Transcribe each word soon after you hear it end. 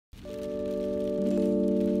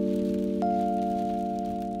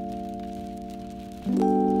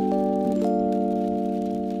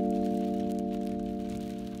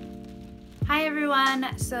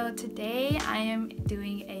everyone, so today I am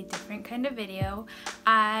doing a different kind of video.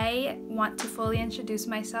 I want to fully introduce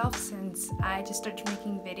myself since I just started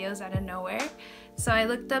making videos out of nowhere. So I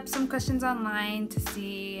looked up some questions online to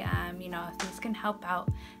see if these can help out.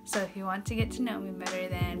 So if you want to get to know me better,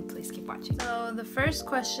 then please keep watching. So the first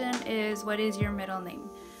question is, what is your middle name?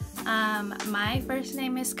 My first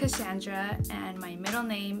name is Cassandra and my middle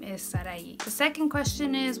name is Sarai. The second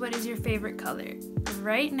question is, what is your favorite color?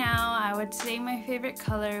 Right now, I would say my favorite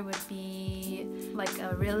color would be like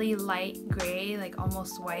a really light gray, like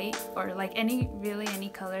almost white, or like any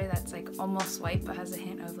color that's like almost white but has a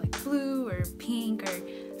hint of like blue or pink,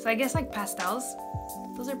 or so I guess like pastels.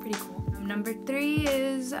 Those are pretty cool. Number 3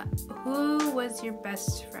 is, who was your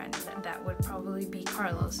best friend? That would probably be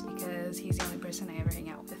Carlos because he's the only person I ever hang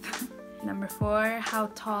out with. Number 4, how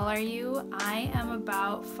tall are you? I am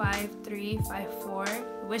about 5'3",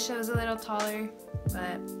 5'4". Wish I was a little taller,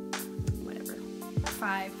 but whatever.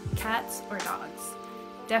 5, cats or dogs?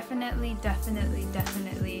 Definitely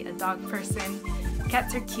a dog person.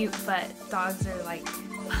 Cats are cute, but dogs are like,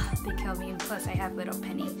 they kill me. Plus I have little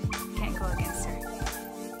Penny. Can't go against her.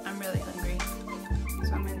 I'm really hungry,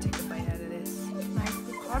 so I'm gonna take a bite out of this. My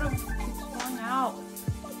avocado keeps falling out.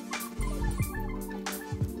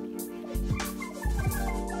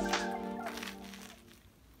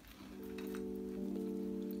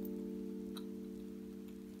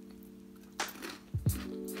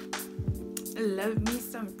 Love me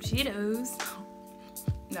some Cheetos.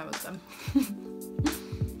 That was them.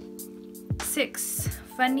 6,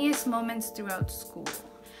 funniest moments throughout school.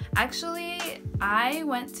 Actually, I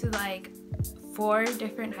went to like 4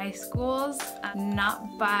 different high schools,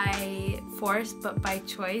 not by force but by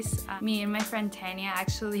choice. Me and my friend Tanya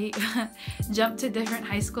actually jumped to different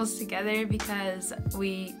high schools together because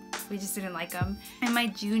we just didn't like them. In my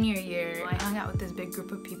junior year, I hung out with this big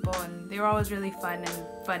group of people and they were always really fun and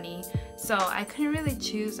funny, so I couldn't really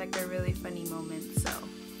choose like a really funny moment. So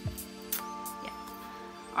yeah.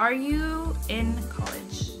 Are you in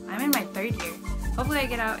college? I'm in my 3rd year. Hopefully I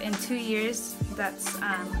get out in 2 years. That's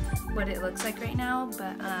what it looks like right now,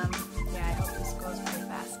 but yeah, I hope this goes pretty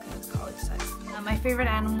fast because college sucks. My favorite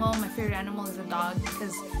animal is a dog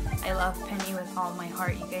because I love Penny with all my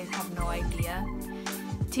heart. You guys have no idea.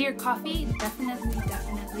 Tea or coffee?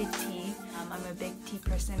 Definitely tea. I'm a big tea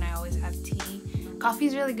person. I always have tea.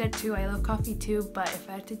 Coffee's really good too. I love coffee too, but if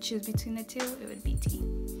I had to choose between the two, it would be tea.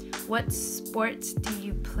 What sports do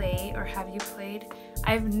you play or have you played?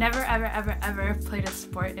 I've never ever played a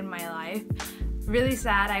sport in my life. Really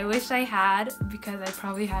sad. I wish I had because I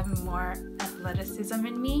probably have more athleticism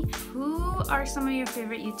in me. Who are some of your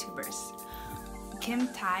favorite YouTubers? Kim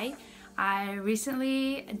Tai. I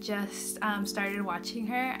recently just started watching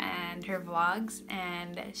her and her vlogs,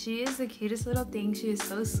 and she is the cutest little thing. She is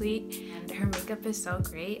so sweet and her makeup is so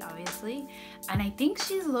great, obviously, and I think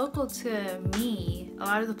she's local to me. A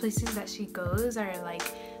lot of the places that she goes are like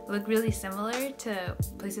look really similar to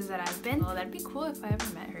places that I've been. Well, that'd be cool if I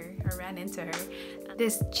ever met her or ran into her.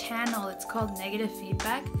 This channel, it's called Negative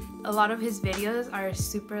Feedback. A lot of his videos are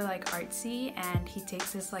super like artsy, and he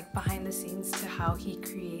takes us like behind the scenes to how he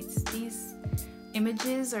creates these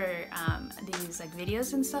images or these like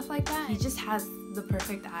videos and stuff like that. He just has the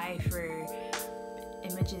perfect eye for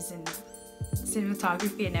images and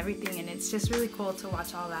cinematography and everything, and it's just really cool to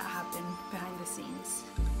watch all that happen behind the scenes.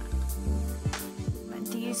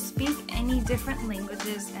 Do you speak any different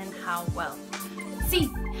languages and how well? Sí,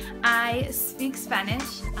 I speak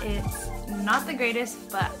Spanish. It's not the greatest,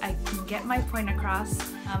 but I can get my point across.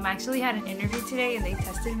 I actually had an interview today and they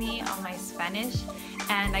tested me on my Spanish,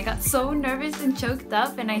 and I got so nervous and choked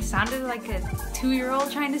up and I sounded like a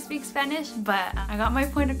 2-year-old trying to speak Spanish, but I got my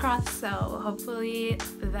point across, so hopefully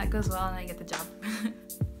that goes well and I get the job.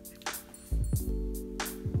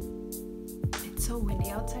 It's so windy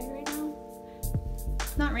outside right now.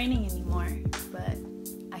 It's not raining anymore, but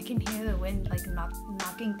I can hear the wind like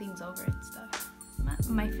knocking things over and stuff.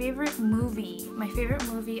 My favorite movie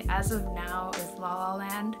as of now is La La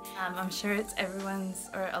Land. I'm sure it's everyone's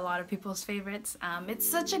or a lot of people's favorites. It's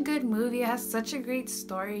such a good movie. It has such a great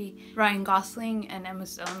story. Ryan Gosling and Emma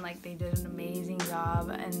Stone, like, they did an amazing job,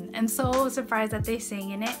 and I'm so surprised that they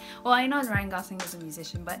sang in it. Well, I know Ryan Gosling is a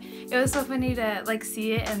musician, but it was so funny to like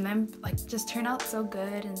see it and then like just turn out so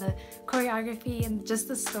good, and the choreography and just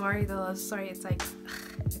the story, the love story, it's like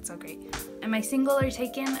it's so great. Am I single or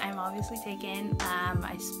taken? I'm obviously taken.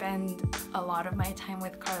 I spend a lot of my time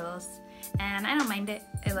with Carlos and I don't mind it.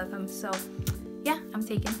 I love him, so yeah, I'm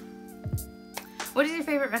taken. What is your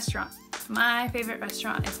favorite restaurant? My favorite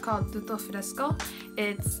restaurant is called Tutto Fresco.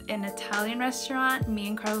 It's an Italian restaurant. Me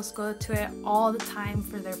and Carlos go to it all the time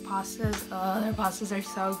for their pastas. Oh, their pastas are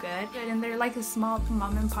so good. And they're like a small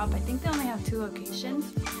mom and pop. I think they only have 2 locations.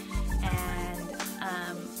 And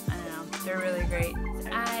I don't know, they're really great.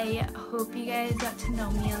 I hope you guys got to know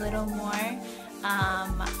me a little more.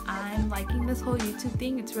 I'm liking this whole YouTube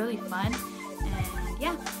thing. It's really fun. And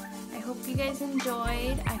yeah, I hope you guys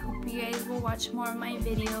enjoyed. I hope you guys will watch more of my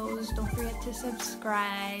videos. Don't forget to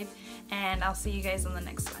subscribe, and I'll see you guys on the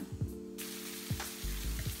next one.